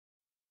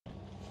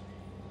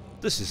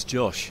This is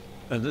Josh,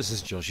 and this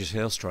is Josh's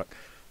Housetruck.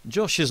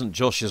 Josh isn't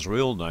Josh's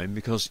real name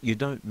because you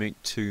don't meet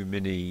too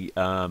many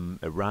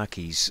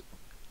Iraqis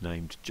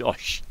named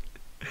Josh.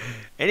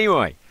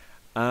 Anyway,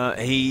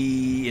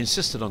 he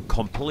insisted on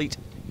complete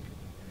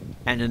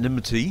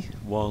anonymity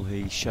while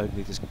he showed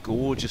me this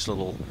gorgeous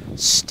little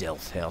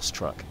stealth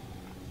Housetruck.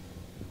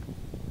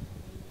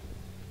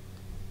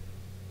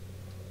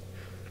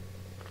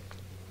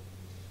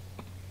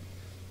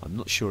 I'm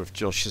not sure if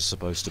Josh is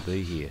supposed to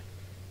be here,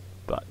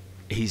 but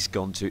he's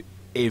gone to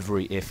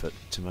every effort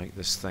to make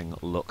this thing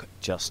look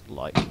just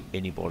like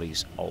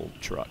anybody's old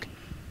truck.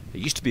 It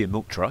used to be a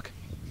milk truck,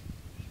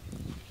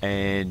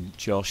 and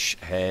Josh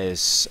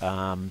has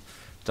done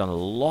a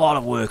lot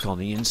of work on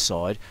the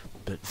inside,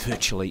 but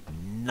virtually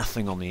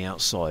nothing on the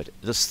outside.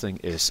 This thing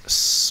is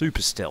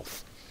super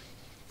stealth.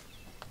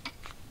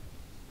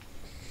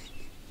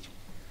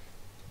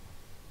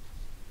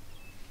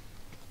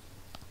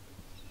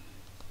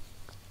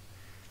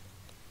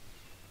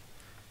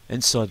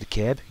 Inside the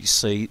cab, you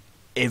see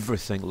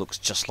everything looks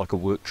just like a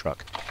work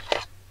truck.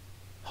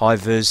 High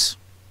vis,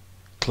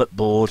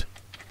 clipboard,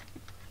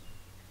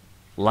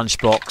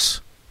 lunchbox,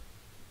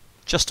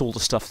 just all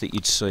the stuff that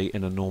you'd see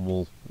in a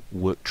normal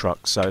work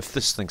truck. So if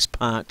this thing's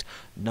parked,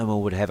 no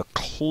one would have a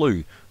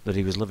clue that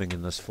he was living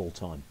in this full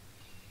time.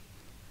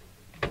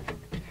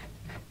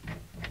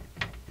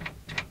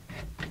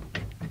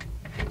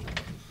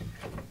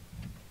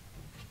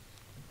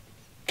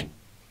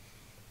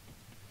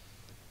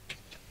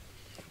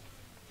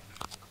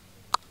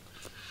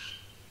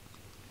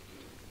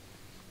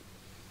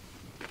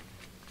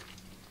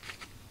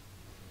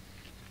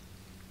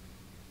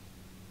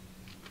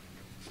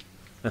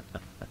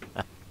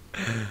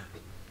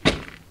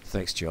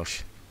 Thanks,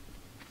 Josh.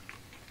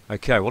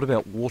 Okay, what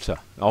about water?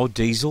 Oh,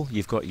 diesel.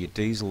 You've got your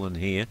diesel in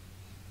here.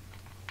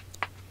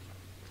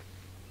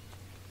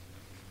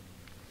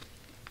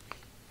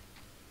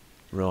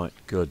 Right,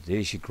 good.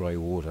 There's your grey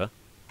water.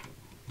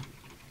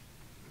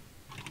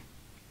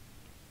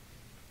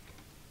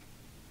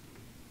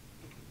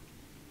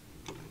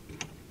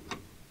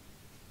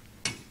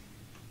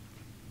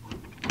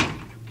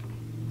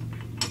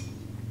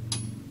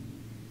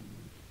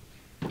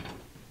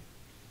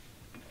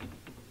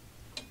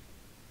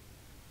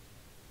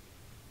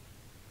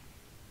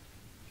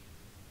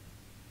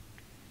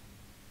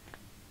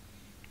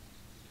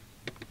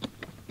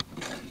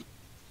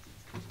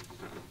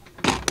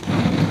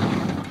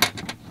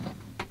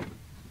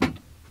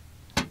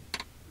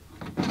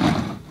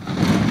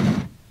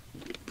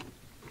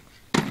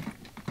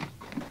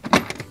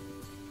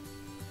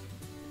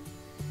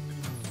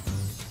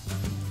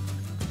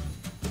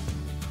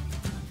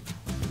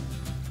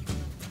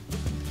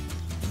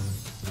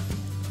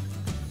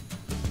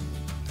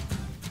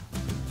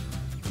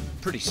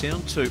 Pretty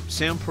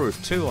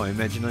soundproof too, I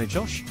imagine, eh,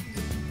 Josh?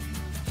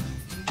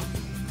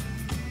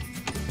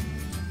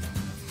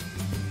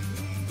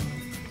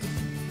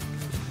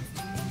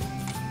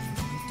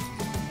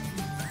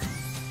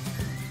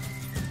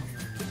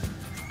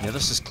 Now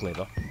this is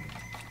clever.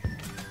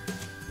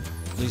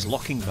 These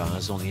locking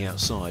bars on the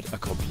outside are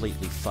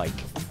completely fake.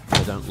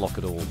 They don't lock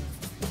at all.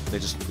 They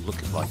just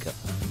look like it.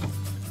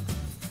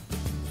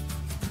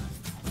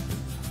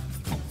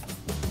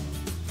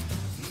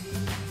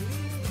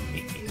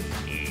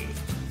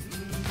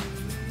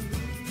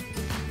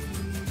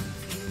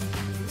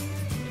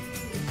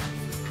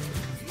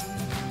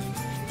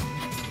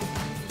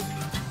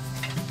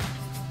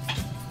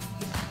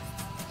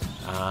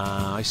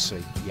 I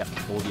see. Yep,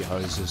 all your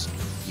hoses,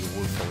 your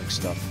wood filling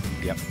stuff.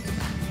 Yep,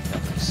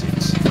 that makes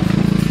sense.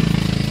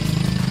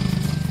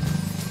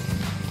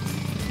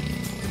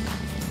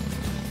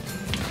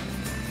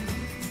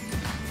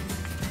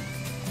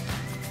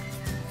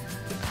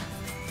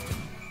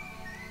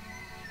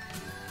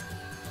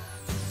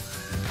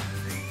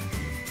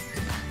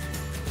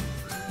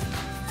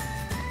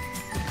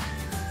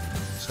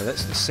 So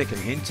that's the second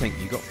hand tank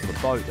you got for the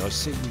boat. I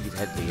see you've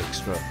had the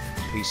extra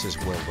pieces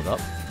welded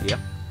up. Yep.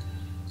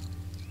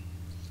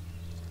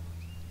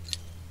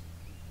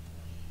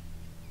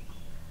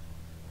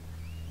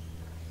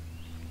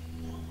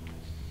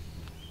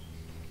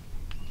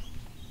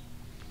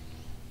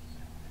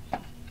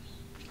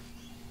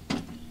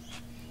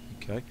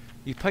 Okay.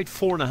 You paid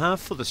 $4.50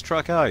 for this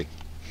truck, eh?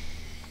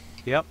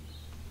 Yep.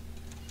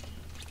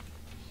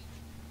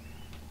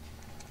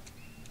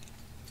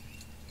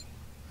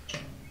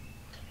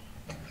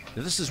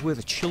 Now this is where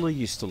the chiller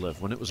used to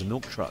live when it was a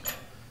milk truck.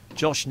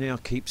 Josh now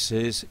keeps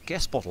his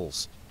gas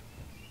bottles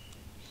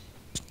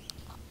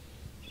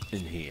in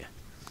here.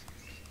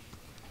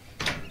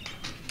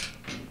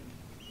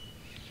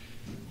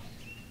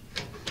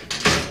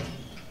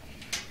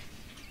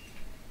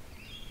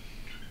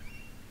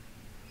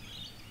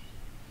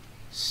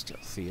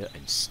 Stealthier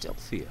and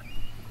stealthier.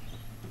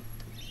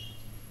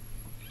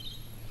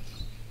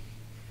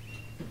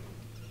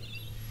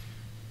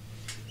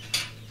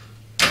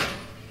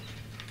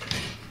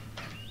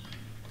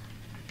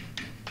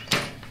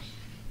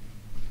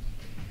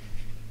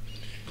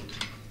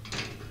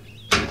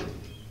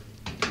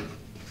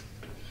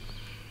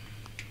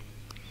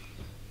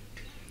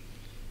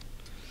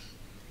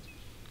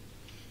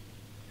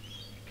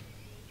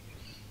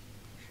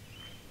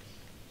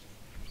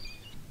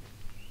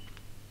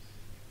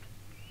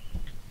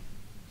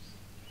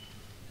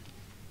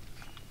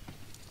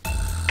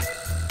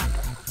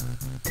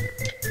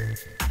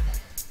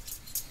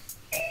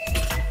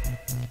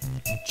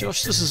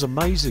 Josh, this is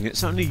amazing.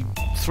 It's only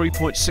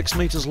 3.6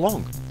 metres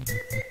long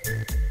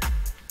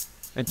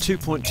and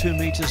 2.2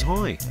 metres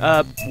high,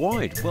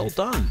 wide. Well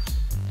done.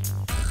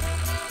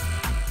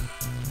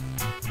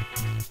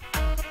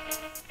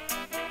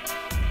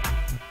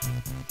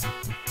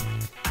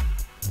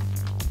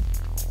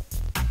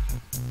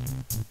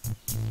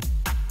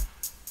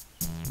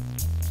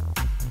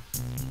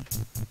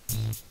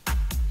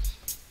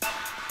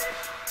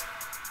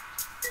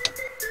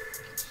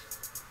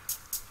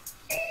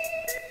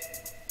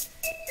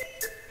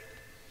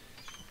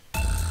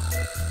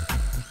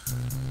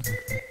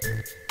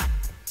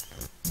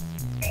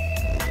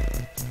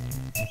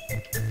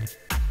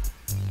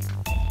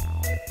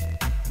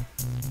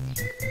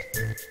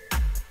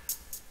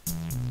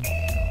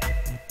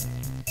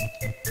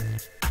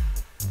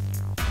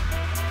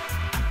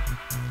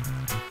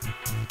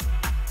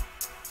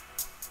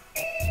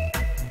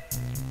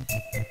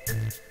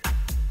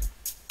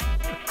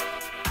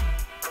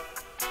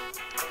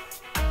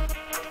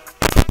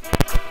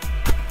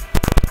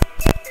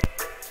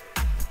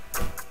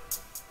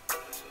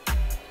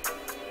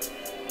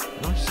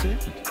 Nice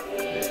sound.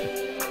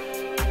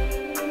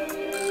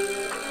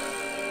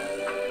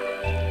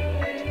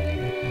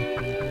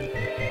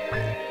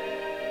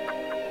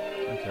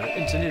 Okay,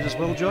 internet as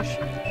well, Josh?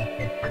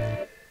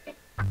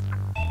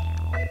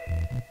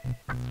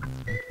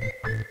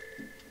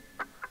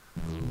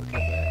 Look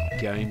at that.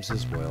 Games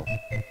as well.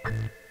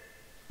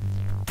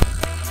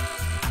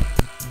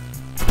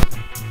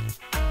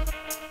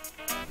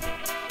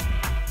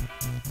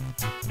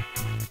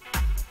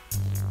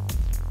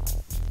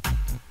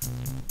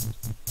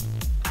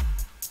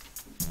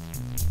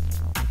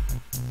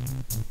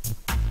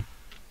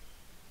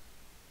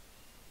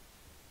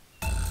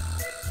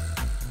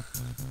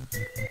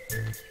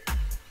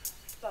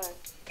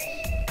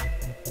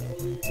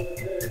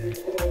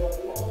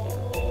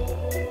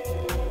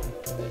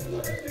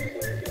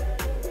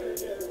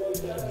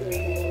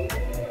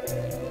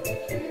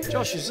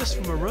 Josh, is this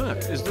from Iraq?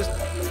 Is this...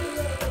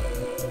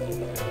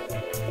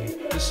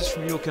 This is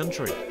from your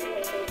country?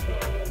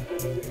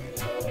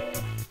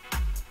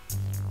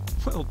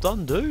 Well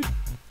done, dude.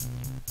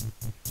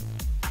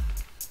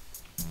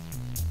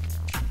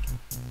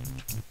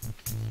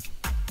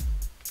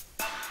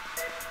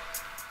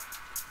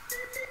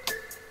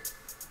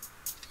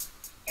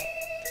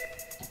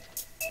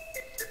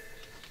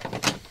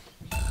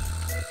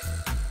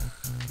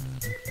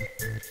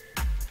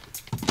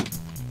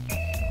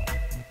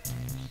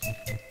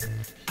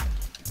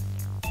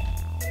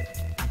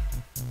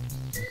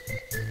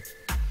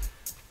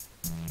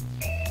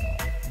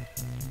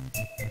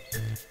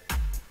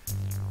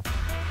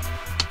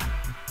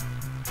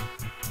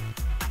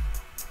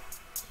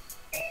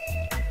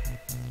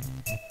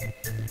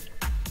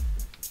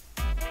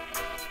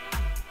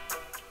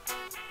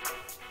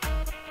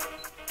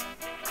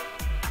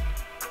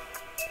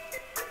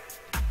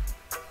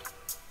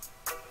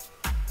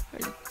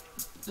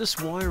 This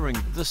wiring,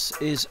 this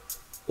is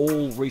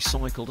all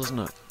recycled, isn't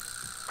it?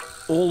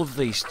 All of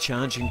these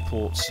charging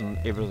ports and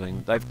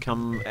everything, they've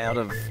come out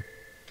of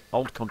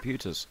old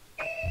computers.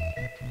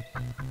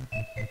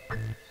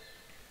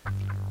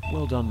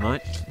 Well done,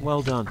 mate.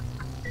 Well done.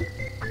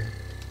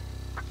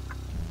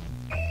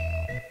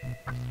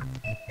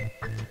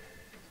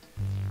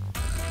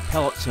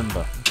 Pallet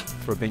timber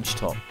for a bench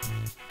top.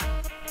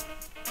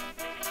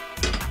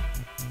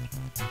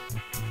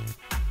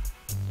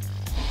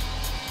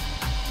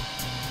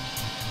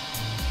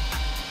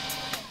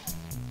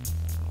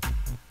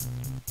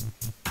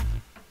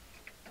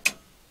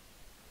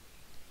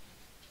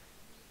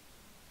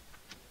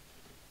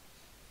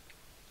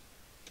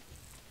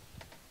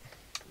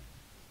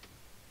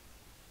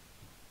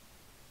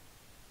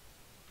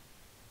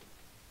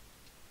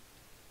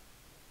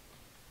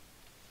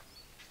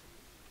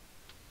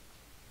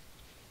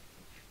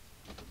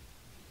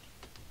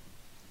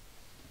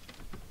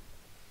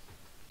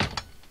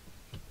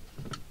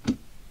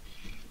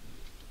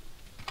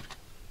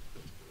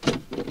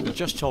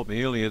 Just told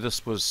me earlier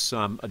this was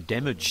a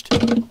damaged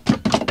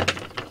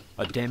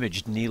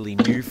nearly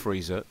new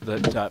freezer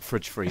that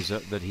fridge freezer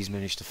that he's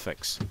managed to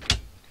fix.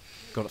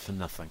 Got it for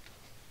nothing.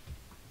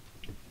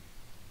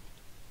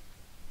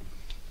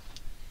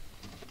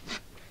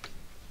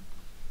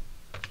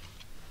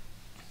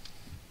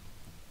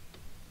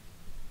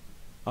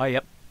 Oh,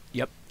 yep,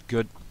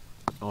 good.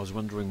 I was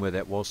wondering where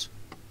that was.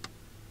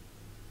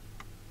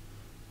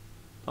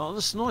 Oh,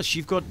 that's nice.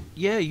 You've got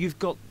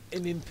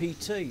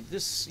MMPT.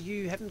 This,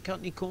 you haven't cut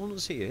any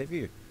corners here, have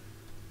you?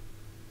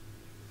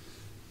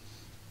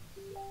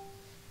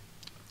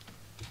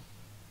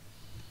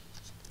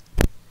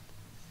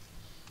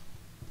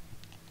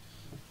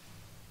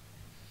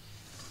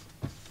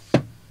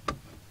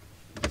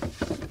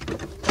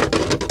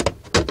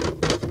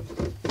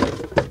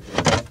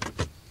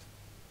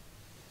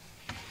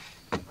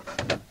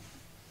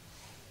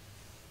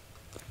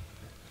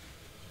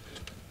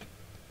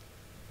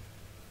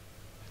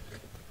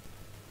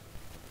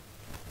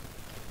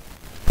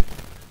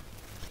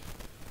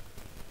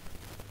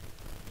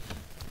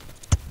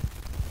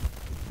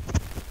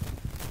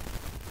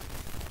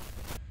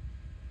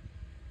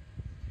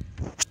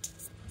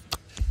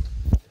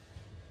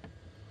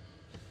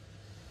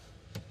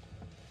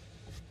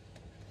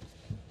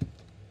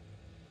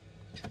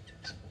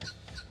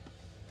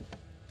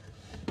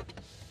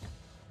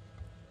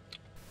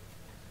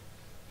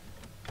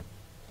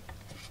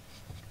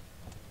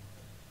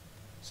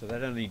 So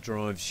that only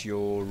drives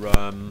your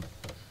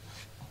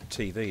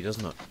TV,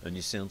 doesn't it? And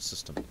your sound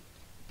system.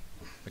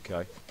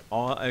 Okay.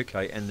 Oh,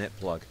 okay, and that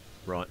plug.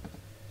 Right.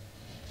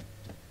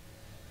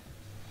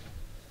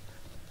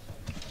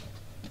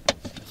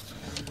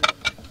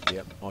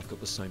 Yep, I've got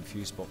the same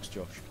fuse box,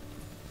 Josh.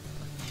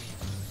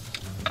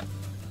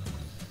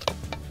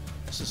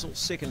 This is all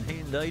second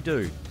hand, eh,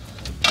 dude?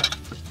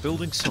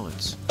 Building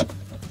science.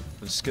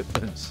 And skip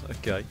pins,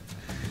 okay.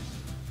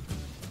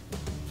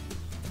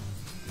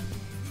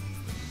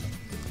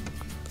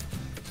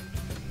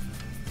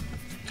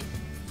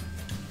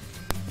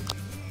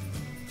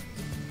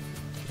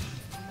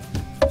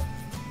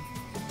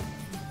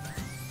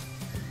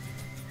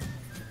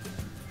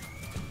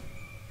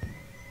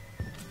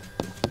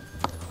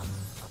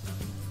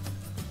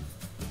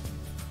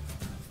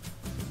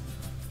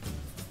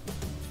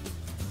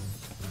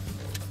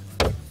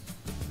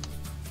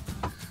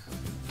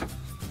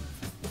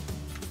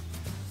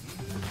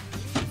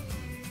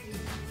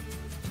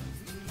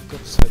 Got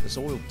to say, this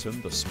oiled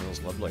timber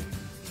smells lovely.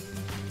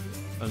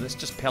 And it's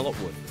just pellet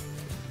wood.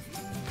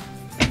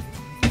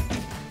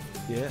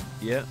 Yeah,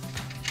 yeah.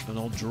 And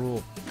I'll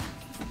draw.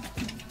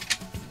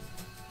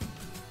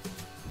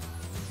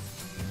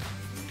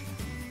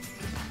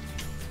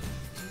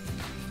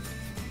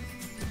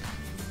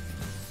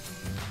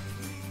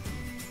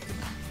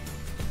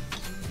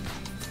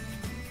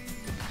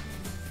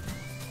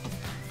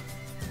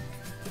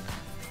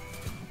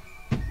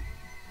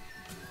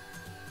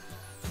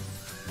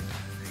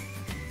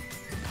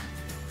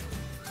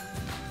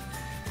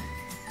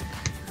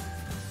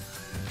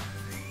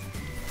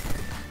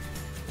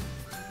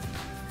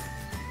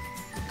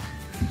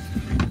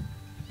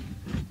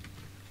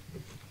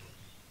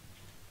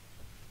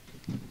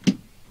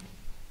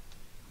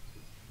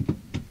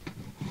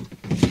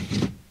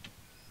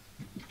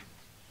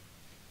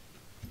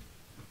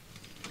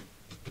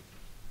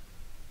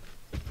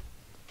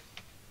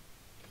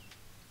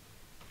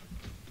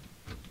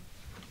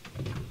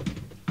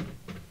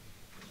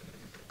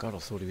 God, I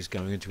thought he was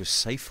going into a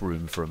safe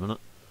room for a minute.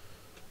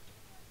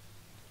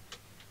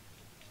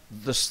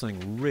 This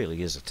thing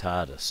really is a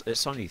TARDIS.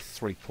 It's only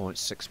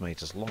 3.6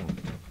 metres long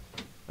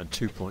and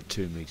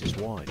 2.2 metres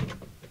wide.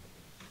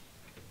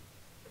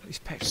 He's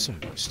packed so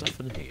much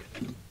stuff in here.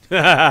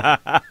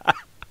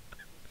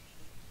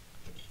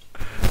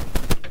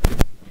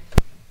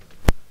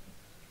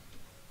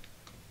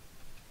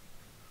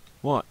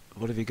 What?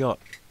 What have you got?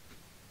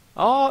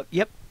 Oh,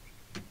 yep.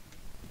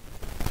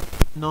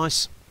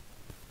 Nice.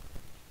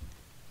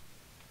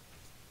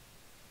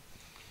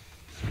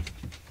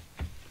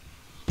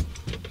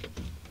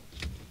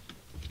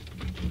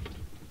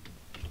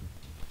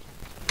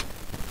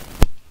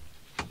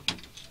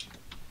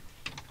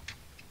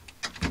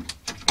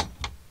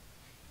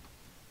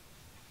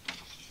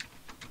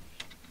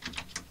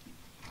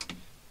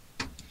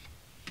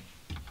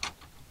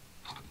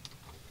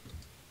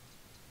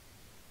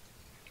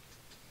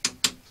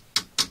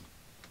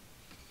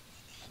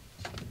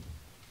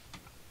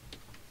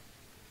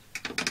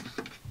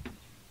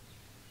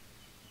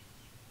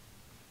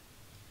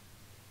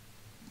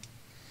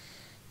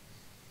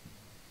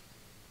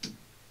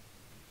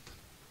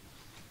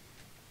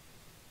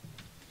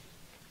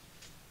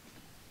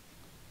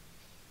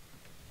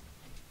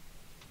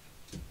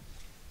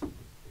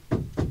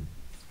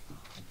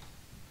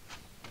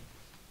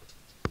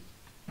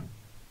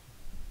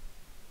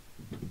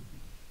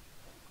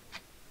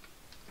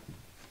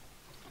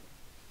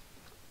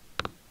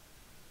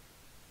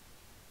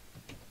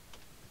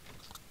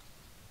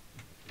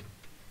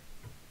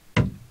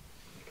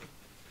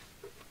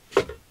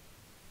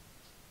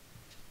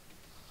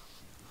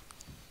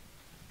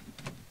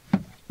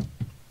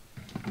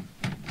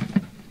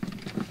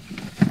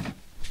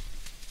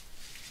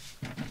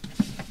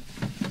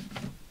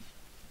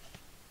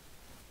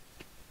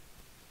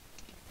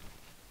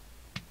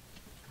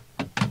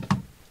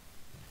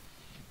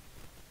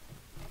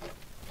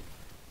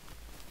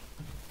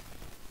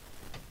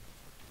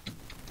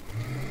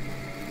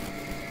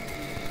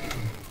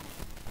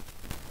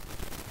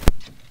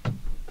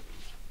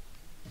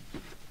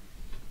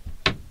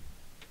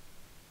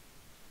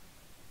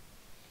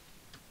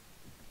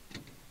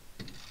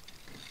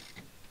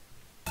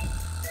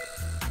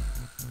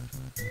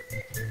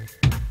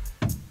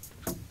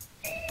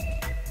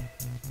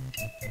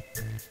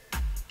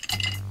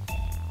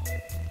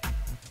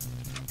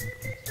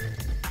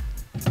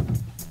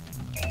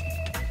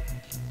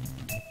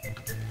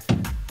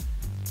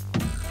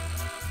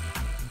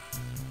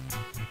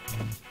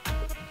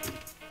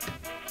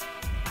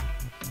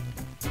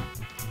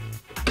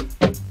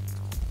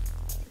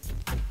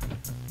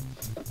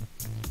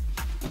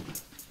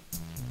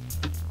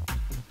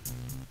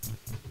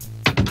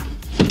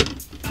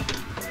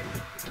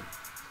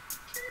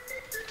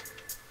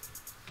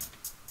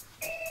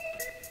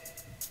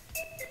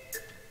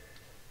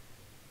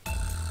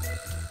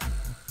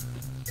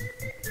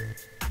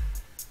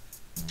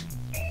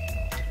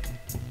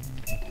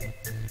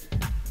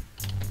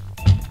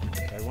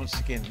 Once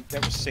again,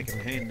 that was second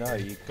hand, eh?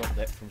 You got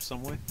that from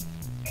somewhere?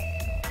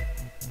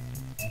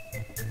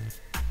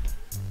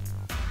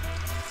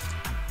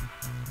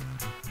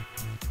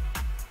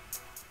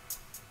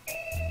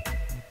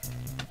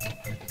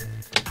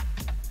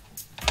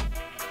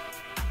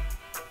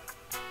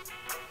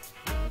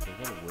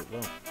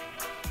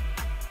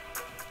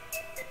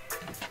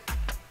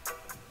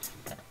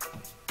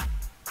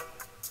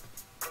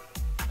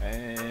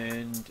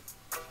 And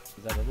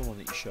that other one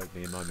that you showed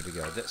me a moment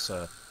ago, that's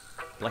a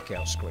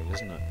blackout screen,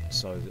 isn't it?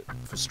 So that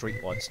for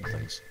street lights and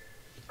things,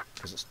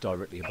 because it's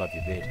directly above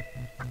your bed.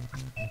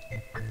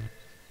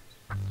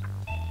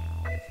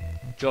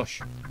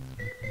 Josh, I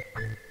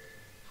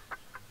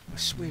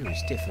swear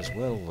he's deaf as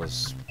well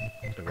as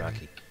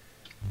Iraqi.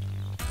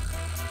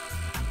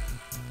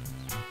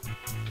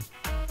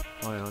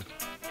 Aye.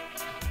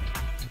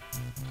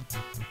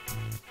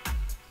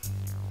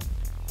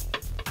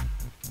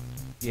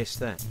 Yes,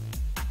 that.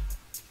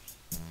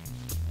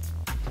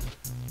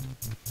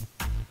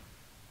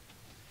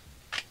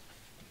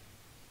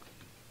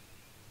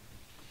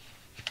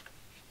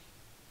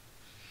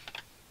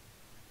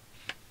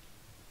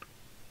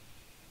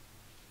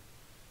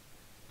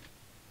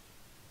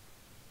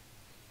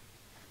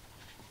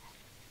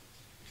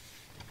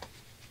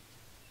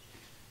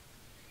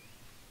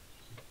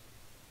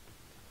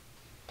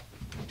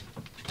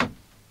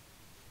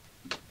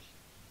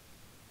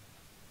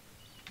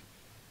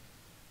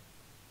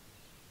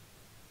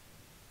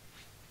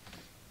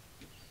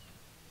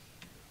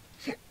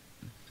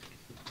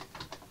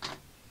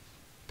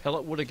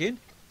 Pellet wood again?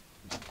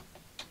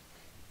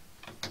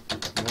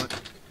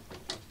 Right.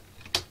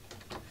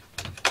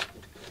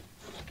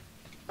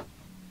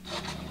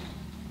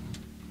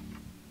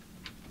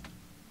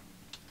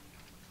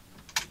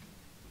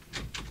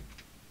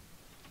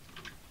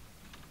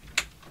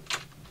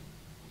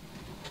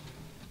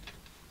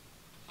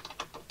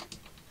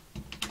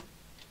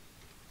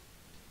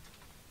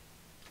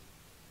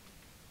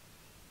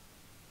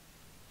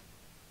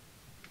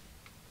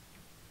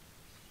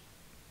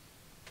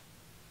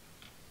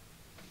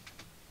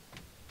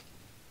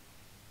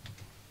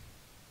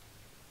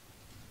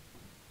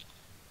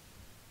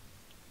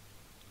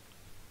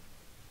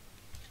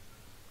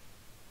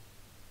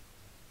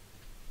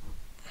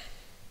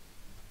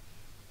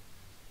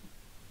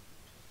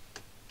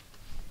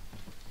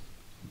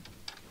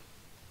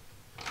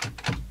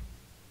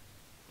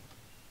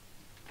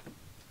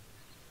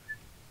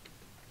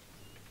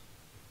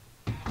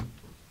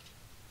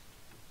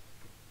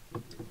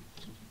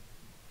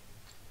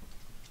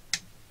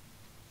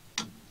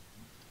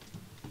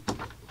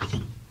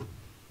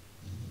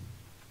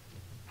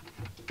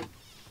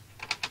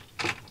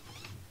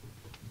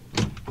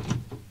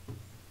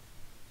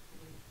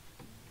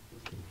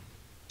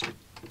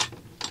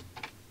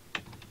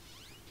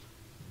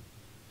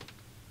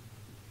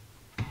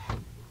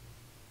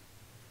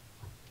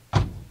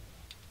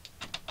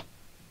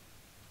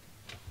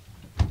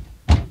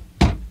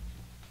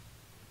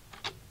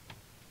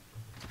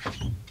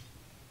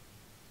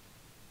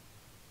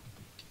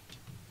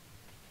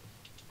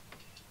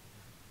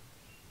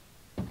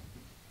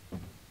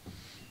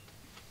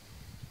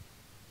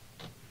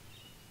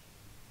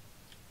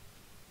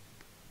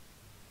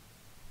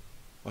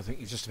 I think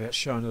you've just about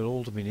shown it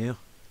all to me now.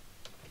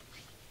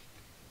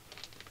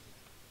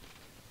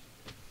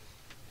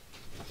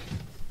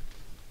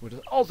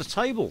 Oh, the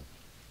table!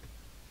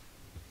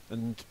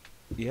 And,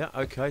 yeah,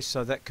 okay,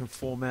 so that can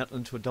form out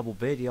into a double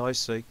bed, yeah, I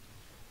see.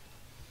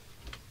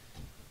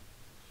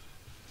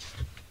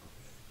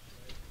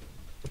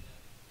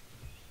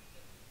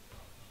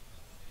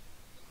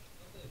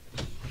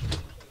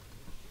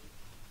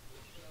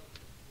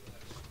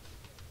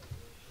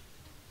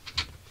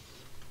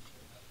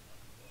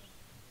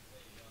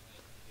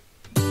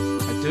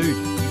 Dude,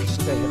 you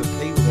just about have a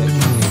pee without getting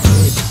out of bed.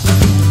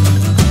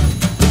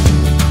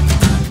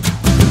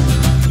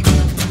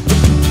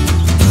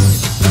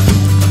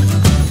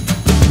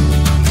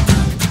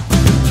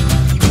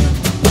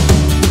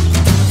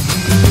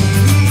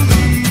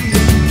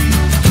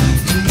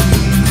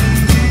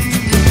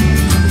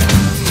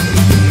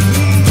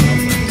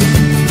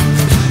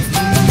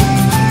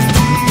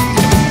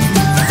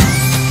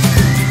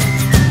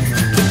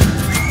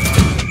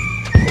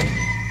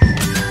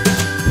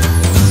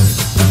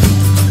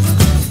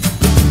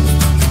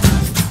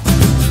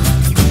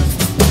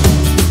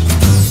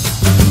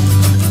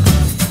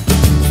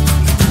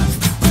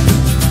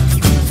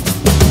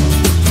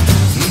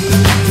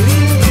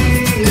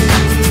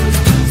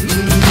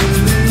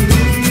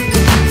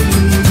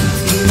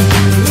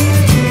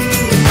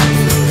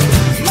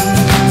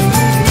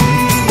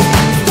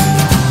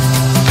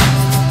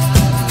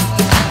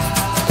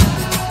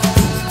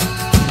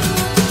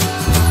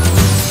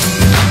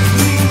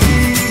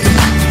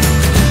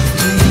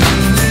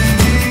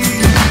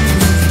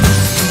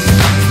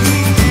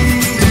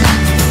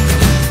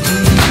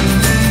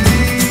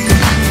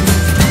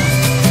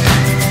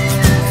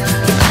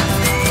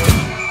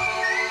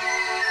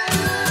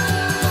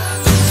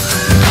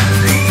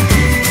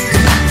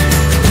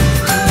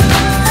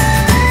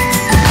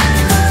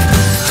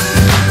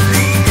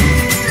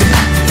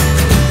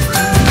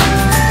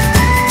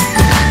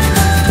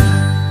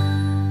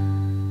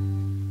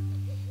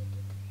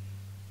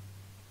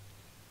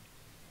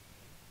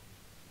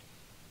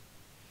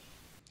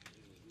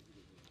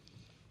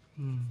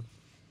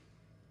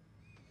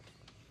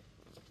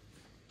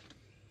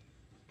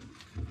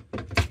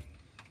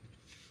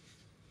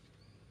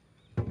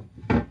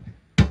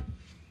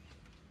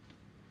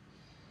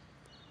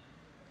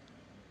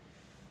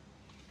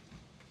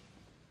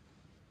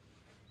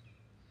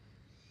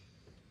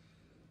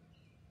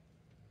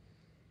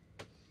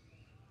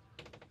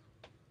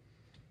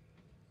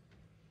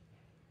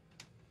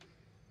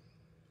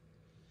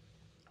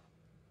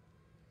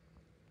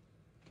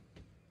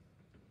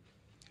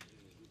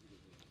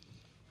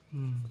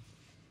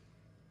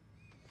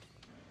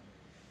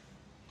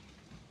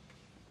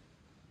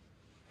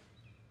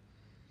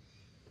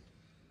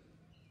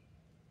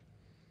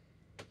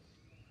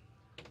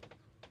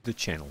 The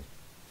channel.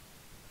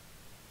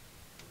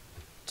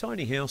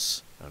 Tiny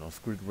house and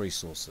off-grid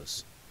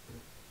resources.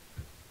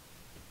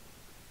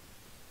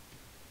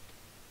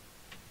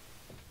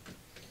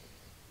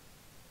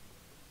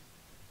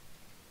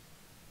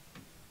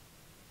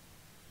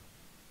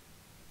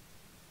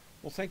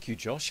 Well, thank you,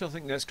 Josh. I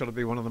think that's got to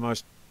be one of the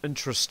most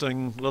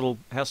interesting little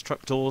house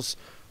truck tours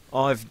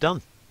I've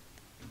done.